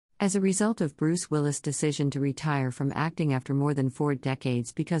As a result of Bruce Willis' decision to retire from acting after more than 4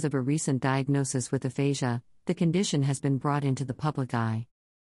 decades because of a recent diagnosis with aphasia, the condition has been brought into the public eye.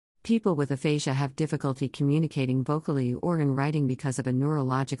 People with aphasia have difficulty communicating vocally or in writing because of a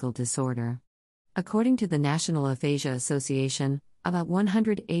neurological disorder. According to the National Aphasia Association, about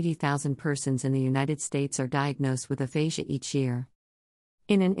 180,000 persons in the United States are diagnosed with aphasia each year.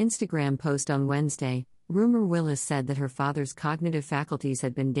 In an Instagram post on Wednesday, Rumor Willis said that her father's cognitive faculties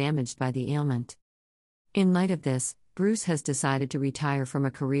had been damaged by the ailment. In light of this, Bruce has decided to retire from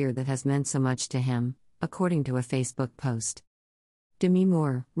a career that has meant so much to him, according to a Facebook post. Demi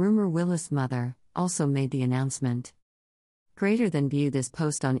Moore, Rumor Willis' mother, also made the announcement. View this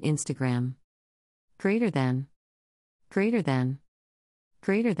post on Instagram. Greater than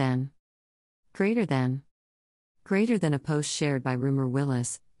a post shared by Rumor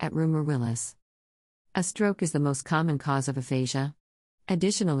Willis, at Rumor Willis. A stroke is the most common cause of aphasia.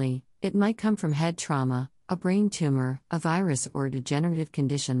 Additionally, it might come from head trauma, a brain tumor, a virus, or a degenerative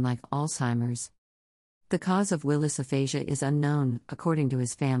condition like Alzheimer's. The cause of Willis' aphasia is unknown, according to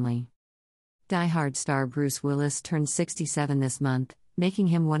his family. Die Hard star Bruce Willis turned 67 this month, making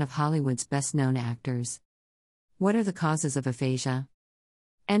him one of Hollywood's best-known actors. What are the causes of aphasia?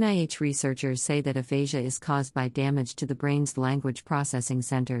 NIH researchers say that aphasia is caused by damage to the brain's language processing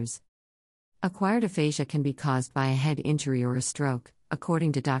centers. Acquired aphasia can be caused by a head injury or a stroke,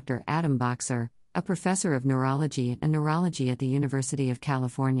 according to Dr. Adam Boxer, a professor of neurology and neurology at the University of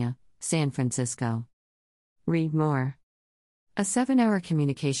California, San Francisco. Read more. A 7-hour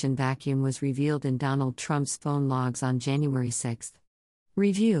communication vacuum was revealed in Donald Trump's phone logs on January 6.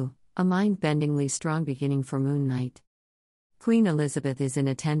 Review: a mind-bendingly strong beginning for Moon Knight. Queen Elizabeth is in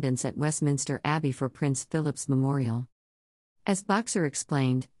attendance at Westminster Abbey for Prince Philip's memorial. As Boxer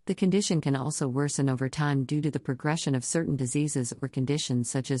explained, the condition can also worsen over time due to the progression of certain diseases or conditions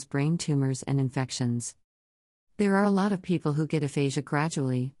such as brain tumors and infections. There are a lot of people who get aphasia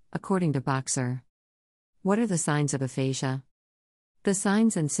gradually, according to Boxer. What are the signs of aphasia? The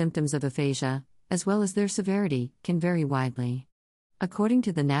signs and symptoms of aphasia, as well as their severity, can vary widely. According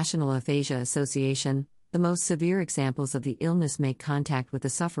to the National Aphasia Association, the most severe examples of the illness make contact with the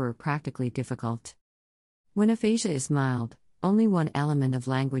sufferer practically difficult. When aphasia is mild, only one element of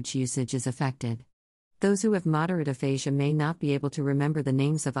language usage is affected. Those who have moderate aphasia may not be able to remember the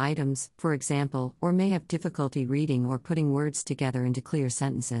names of items, for example, or may have difficulty reading or putting words together into clear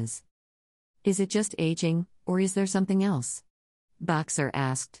sentences. Is it just aging, or is there something else? Boxer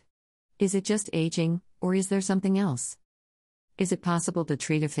asked. Is it just aging, or is there something else? Is it possible to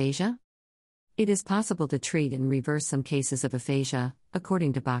treat aphasia? It is possible to treat and reverse some cases of aphasia,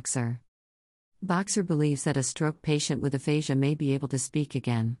 according to Boxer. Boxer believes that a stroke patient with aphasia may be able to speak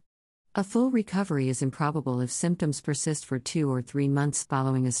again. A full recovery is improbable if symptoms persist for 2 or 3 months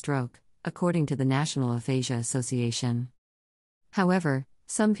following a stroke, according to the National Aphasia Association. However,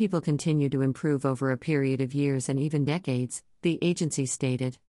 some people continue to improve over a period of years and even decades, the agency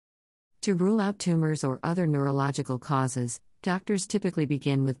stated. To rule out tumors or other neurological causes, doctors typically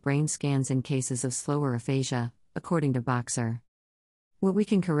begin with brain scans in cases of slower aphasia, according to Boxer. What we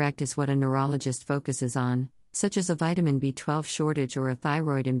can correct is what a neurologist focuses on, such as a vitamin B12 shortage or a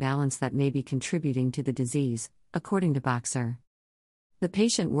thyroid imbalance that may be contributing to the disease, according to Boxer. The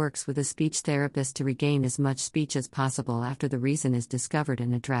patient works with a speech therapist to regain as much speech as possible after the reason is discovered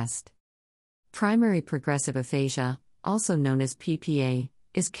and addressed. Primary progressive aphasia, also known as PPA,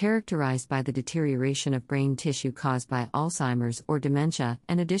 is characterized by the deterioration of brain tissue caused by Alzheimer's or dementia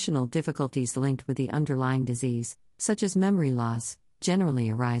and additional difficulties linked with the underlying disease, such as memory loss, generally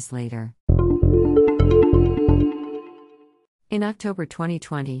arise later. In October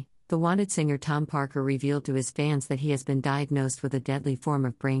 2020, the wanted singer Tom Parker revealed to his fans that he has been diagnosed with a deadly form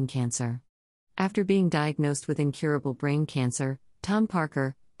of brain cancer. After being diagnosed with incurable brain cancer, Tom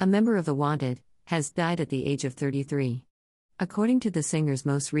Parker, a member of the Wanted, has died at the age of 33. According to the singer's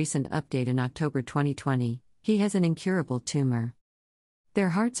most recent update in October 2020, he has an incurable tumor. Their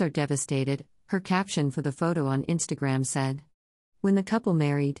hearts are devastated, her caption for the photo on Instagram said. When the couple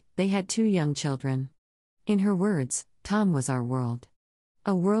married, they had 2 young children. In her words, Tom was our world.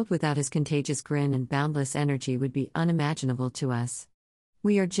 A world without his contagious grin and boundless energy would be unimaginable to us.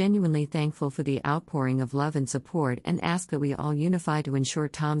 We are genuinely thankful for the outpouring of love and support and ask that we all unify to ensure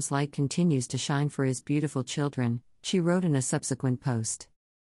Tom's light continues to shine for his beautiful children, she wrote in a subsequent post.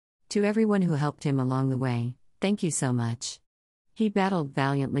 To everyone who helped him along the way, thank you so much. He battled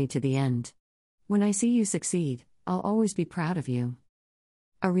valiantly to the end. When I see you succeed, I'll always be proud of you.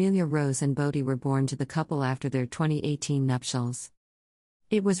 Aurelia Rose and Bodhi were born to the couple after their 2018 nuptials.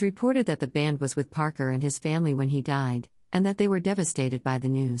 It was reported that the band was with Parker and his family when he died, and that they were devastated by the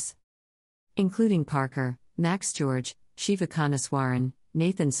news. Including Parker, Max George, Shiva Kanaswaran,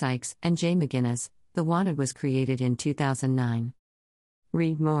 Nathan Sykes, and Jay McGinnis, The Wanted was created in 2009.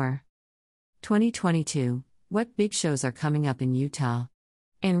 Read more. 2022, what big shows are coming up in Utah?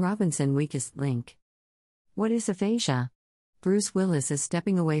 Ann Robinson weakest link. What is aphasia? Bruce Willis is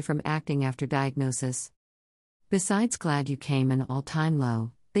stepping away from acting after diagnosis. Besides Glad You Came and All Time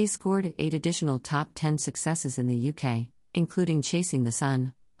Low, they scored 8 additional top 10 successes in the UK, including Chasing the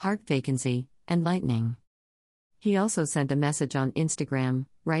Sun, Heart Vacancy, and Lightning. He also sent a message on Instagram,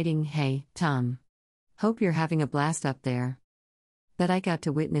 writing, "Hey, Tom. Hope you're having a blast up there. That I got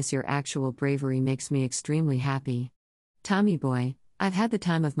to witness your actual bravery makes me extremely happy. Tommy boy, I've had the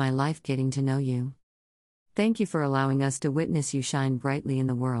time of my life getting to know you. Thank you for allowing us to witness you shine brightly in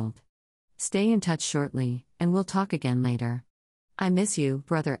the world. Stay in touch shortly, and we'll talk again later. I miss you,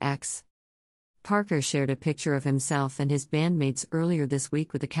 Brother X." Parker shared a picture of himself and his bandmates earlier this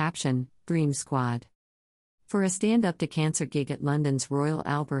week with the caption, "Dream Squad." For a stand-up to cancer gig at London's Royal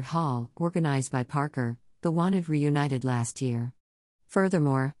Albert Hall, organized by Parker, The Wanted reunited last year.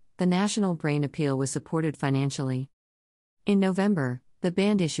 Furthermore, the National Brain Appeal was supported financially. In November, the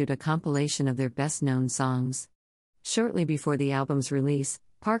band issued a compilation of their best-known songs. Shortly before the album's release,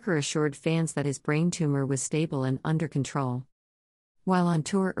 Parker assured fans that his brain tumor was stable and under control. While on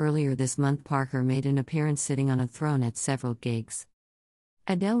tour earlier this month, Parker made an appearance sitting on a throne at several gigs.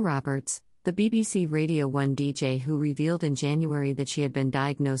 Adele Roberts, the BBC Radio 1 DJ who revealed in January that she had been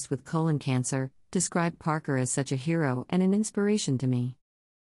diagnosed with colon cancer, described Parker as such a hero and an inspiration to me.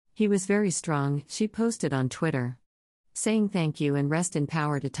 "He was very strong," she posted on Twitter. "Saying thank you and rest in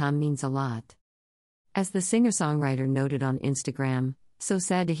power to Tom means a lot." As the singer-songwriter noted on Instagram, "So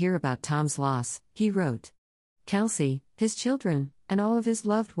sad to hear about Tom's loss," he wrote. "Kelsey, his children, and all of his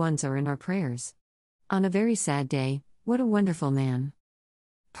loved ones are in our prayers. On a very sad day, what a wonderful man."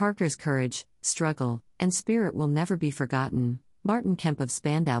 Parker's courage, struggle, and spirit will never be forgotten, Martin Kemp of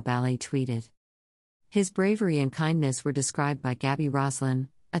Spandau Ballet tweeted. His bravery and kindness were described by Gabby Roslin,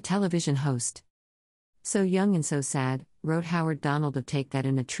 a television host. "So young and so sad," wrote Howard Donald of Take That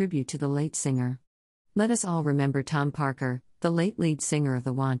in a tribute to the late singer. "Let us all remember Tom Parker, the late lead singer of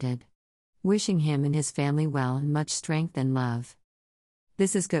The Wanted. Wishing him and his family well and much strength and love."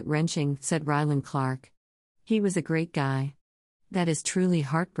 "This is gut-wrenching," said Rylan Clark. "He was a great guy. That is truly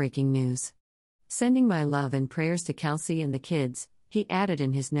heartbreaking news. Sending my love and prayers to Kelsey and the kids," he added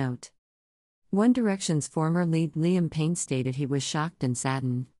in his note. One Direction's former lead Liam Payne stated he was shocked and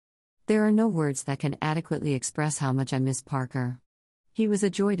saddened. "There are no words that can adequately express how much I miss Parker. He was a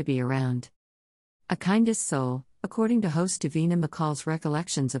joy to be around. A kindest soul," according to host Davina McCall's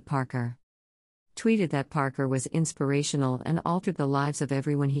recollections of Parker. Tweeted that Parker was inspirational and altered the lives of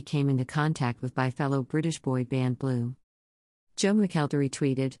everyone he came into contact with by fellow British boy band Blue. Joe McElderry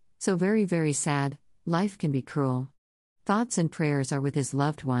tweeted, "So very, very sad, life can be cruel. Thoughts and prayers are with his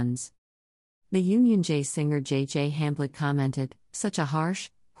loved ones." The Union J singer J.J. Hamblett commented, "Such a harsh,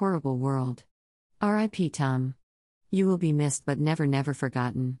 horrible world. R.I.P. Tom. You will be missed but never, never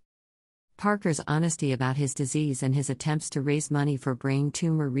forgotten." Parker's honesty about his disease and his attempts to raise money for Brain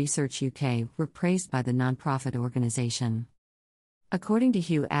Tumor Research UK were praised by the non-profit organisation. According to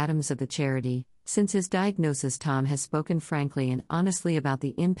Hugh Adams of the charity, since his diagnosis, Tom has spoken frankly and honestly about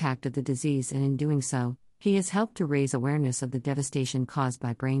the impact of the disease, and in doing so, he has helped to raise awareness of the devastation caused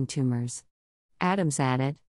by brain tumors. Adams added,